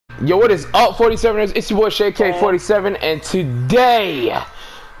Yo, what is up, 47ers? It's your boy SHAREK47, and today,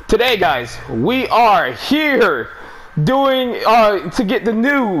 guys, we are here doing to get the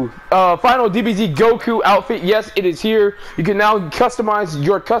new final DBZ Goku outfit. Yes, it is here. You can now customize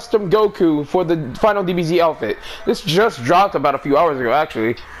your custom Goku for the final DBZ outfit. This just dropped about a few hours ago,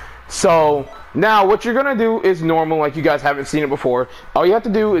 actually. So now what you're gonna do is normal, like you guys haven't seen it before. All you have to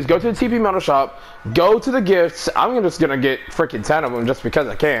do is go to the TP Metal Shop, go to the gifts. I'm just gonna get freaking 10 of them just because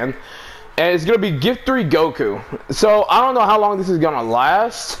I can. And it's gonna be gift 3 Goku. So I don't know how long this is gonna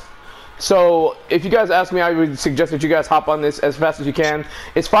last. So if you guys ask me, I would suggest that you guys hop on this as fast as you can.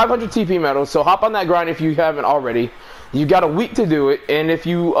 It's 500 TP medals, so hop on that grind if you haven't already. You got a week to do it, and if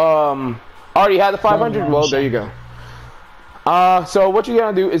you already had the 500, well, there you go. So what you're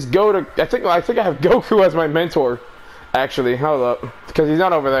gonna do is go to, I think I have Goku as my mentor, actually. Hold up, because he's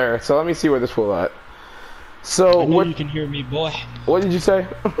not over there. So let me see where this fool at. So I know you can hear me, boy. What did you say?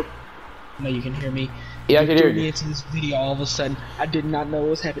 No, you can hear me. Yeah, I can hear you. Into this video all of a sudden. I did not know what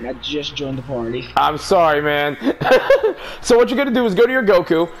was happening. I just joined the party. I'm sorry, man. So what you're gonna do is go to your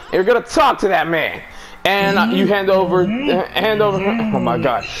Goku, and you're gonna talk to that man, and you hand over. Oh my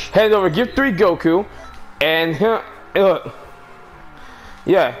God! Hand over gift 3 Goku, and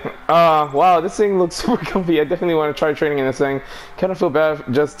yeah. Wow, this thing looks super comfy. I definitely want to try training in this thing. Kind of feel bad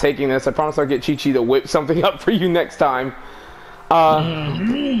just taking this. I promise I'll get Chi-Chi to whip something up for you next time.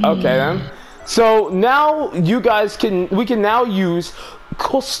 Okay then. So now we can now use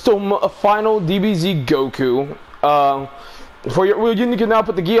custom final DBZ Goku. For your, you can now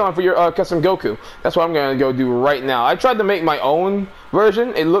put the gi on for your custom Goku. That's what I'm gonna go do right now. I tried to make my own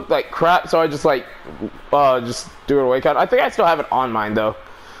version. It looked like crap, so I just just threw it away. I think I still have it on mine though.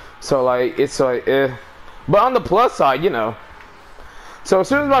 So like it's like But on the plus side, you know. So as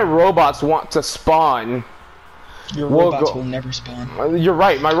soon as my robots want to spawn, your robots will never spawn. You're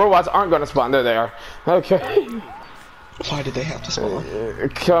right. My robots aren't going to spawn. There they are. Okay. Why did they have to spawn?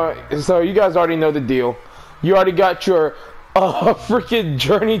 So you guys already know the deal. You already got your freaking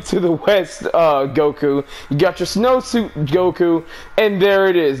Journey to the West Goku. You got your snowsuit Goku, and there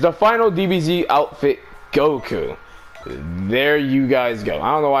it is, the final DBZ outfit Goku. There you guys go.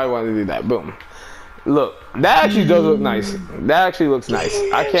 I don't know why I wanted to do that. Boom. Look, that actually does look nice. That actually looks nice.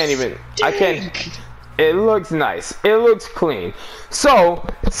 I can't. It looks nice. It looks clean. So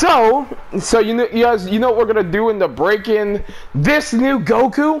you know, you guys, you know what we're gonna do in the break-in this new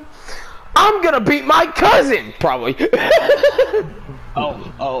Goku? I'm gonna beat my cousin, probably.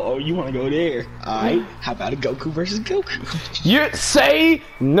 Oh, you wanna go there? Alright, how about a Goku versus Goku? You say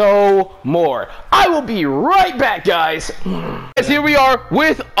no more. I will be right back, guys. Yes, here we are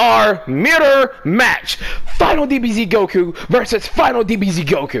with our mirror match. Final DBZ Goku versus Final DBZ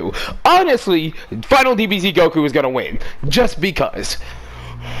Goku. Honestly, Final DBZ Goku is gonna win, just because.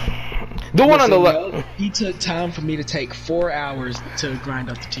 The one on the left. He took time for me to take 4 hours to grind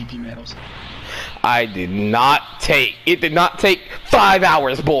up the TP medals. It did not take 5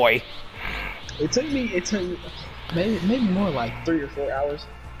 hours, boy. It took maybe more like 3 or 4 hours,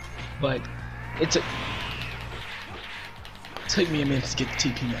 but it took me a minute to get the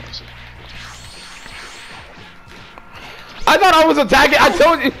TP medals. I thought I was attacking. I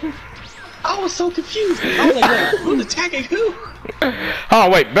told you. I was so confused. I was like, wait, who's attacking who? Oh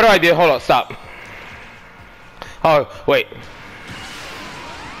wait, better idea. Hold on, stop. Oh wait.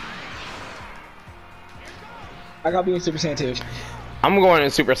 I gotta be in Super Saiyan 2. I'm going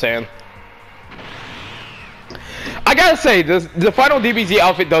in Super Saiyan. I gotta say, the final DBZ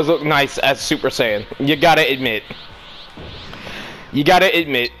outfit does look nice as Super Saiyan. You gotta admit. You gotta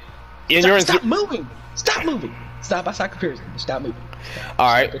admit. Stop moving! Stop moving! Stop by side comparison. Stop moving.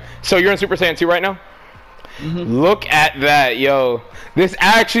 Alright, so you're in Super Saiyan 2 right now? Mm-hmm. Look at that, yo. This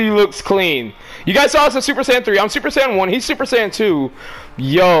actually looks clean. You guys saw us in Super Saiyan 3. I'm Super Saiyan 1. He's Super Saiyan 2.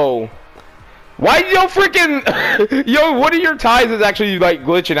 Yo. Why you freaking... Yo, one of your ties is actually, like,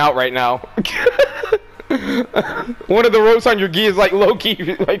 glitching out right now. One of the ropes on your gi is, like,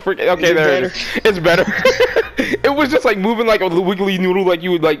 low-key, like, freaking... Okay, there it is. It's better. It was just, like, moving like a wiggly noodle, like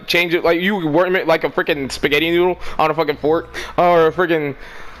you would, like, change it, like, you would worm it like a freaking spaghetti noodle on a fucking fork. Or a freaking...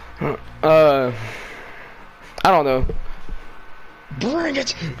 I don't know. Bring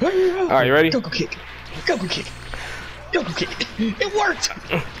it! Alright, you ready? Goku kick. Goku kick. Goku kick. It worked!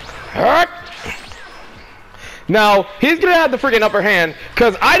 Alright. Now, he's gonna have the freaking upper hand,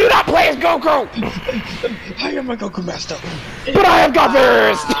 because I do not play as Goku! I am a Goku master. But I have got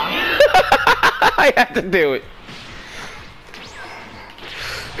first! I have to do it.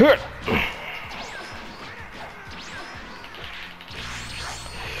 What?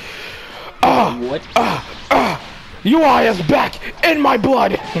 UI is back in my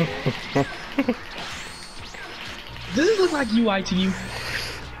blood. Does it look like UI to you?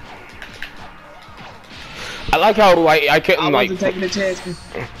 I like how I couldn't I like. wasn't taking a chance.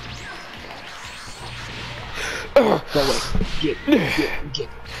 Go away. Get.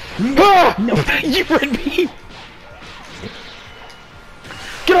 Ah! No. You read me.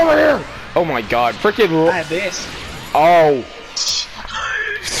 Get over here! Oh my god, freaking! I have this. Oh.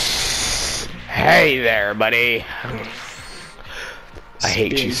 Hey there, buddy. I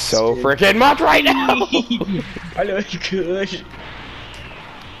hate you so freaking much right now. I know you could.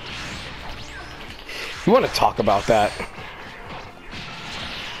 You want to talk about that?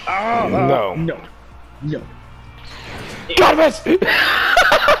 No. No. God miss!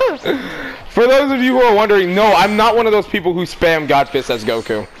 For those of you who are wondering, no, I'm not one of those people who spam Godfist as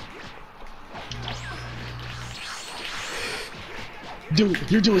Goku.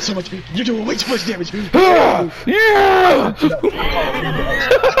 Dude, you're doing so much. You're doing way too much damage. Yeah!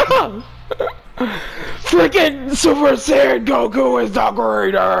 Freaking Super Saiyan Goku is the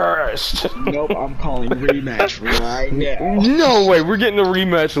greatest! Nope, I'm calling rematch right now. No way, we're getting a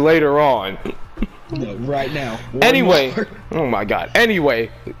rematch later on. No, right now. Anyway, oh my god.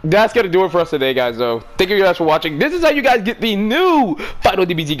 Anyway, that's gonna do it for us today, guys. Though, thank you guys for watching. This is how you guys get the new Final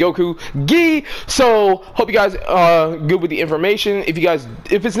DBZ Goku Gi. So, hope you guys are good with the information. If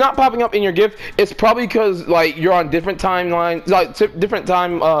if it's not popping up in your gift, it's probably because like you're on different timelines, like different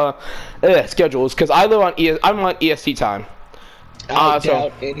time schedules. Because I'm on EST time. I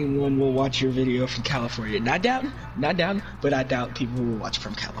doubt anyone will watch your video from California. Not doubt, but I doubt people will watch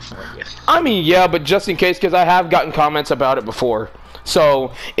from California. I mean, yeah, but just in case, because I have gotten comments about it before.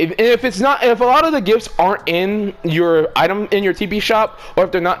 So if a lot of the gifts aren't in your TP shop, or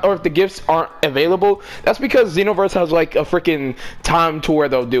if the gifts aren't available, that's because Xenoverse has like a freaking time to where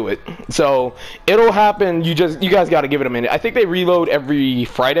they'll do it. So it'll happen. You guys got to give it a minute. I think they reload every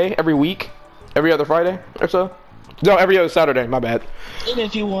Friday, every week, every other Friday or so. No, every other Saturday, my bad. And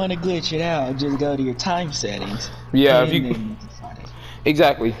if you want to glitch it out, just go to your time settings. Yeah, if you...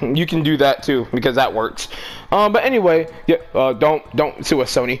 Exactly. You can do that too, because that works. But anyway, yeah, don't sue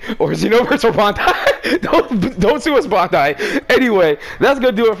us, Sony, or Xenoverse or Bandai. don't sue us, Bandai. Anyway, that's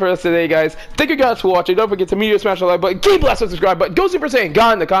gonna do it for us today, guys. Thank you guys for watching. Don't forget to media smash the like button, keep blessed, subscribe button, go Super Saiyan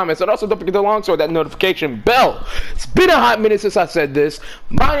God in the comments, and also don't forget to longsword that notification bell. It's been a hot minute since I said this.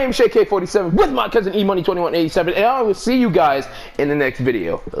 My name is SHAREK47 with my cousin E Money 2187, and I will see you guys in the next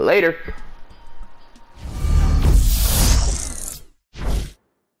video. Later.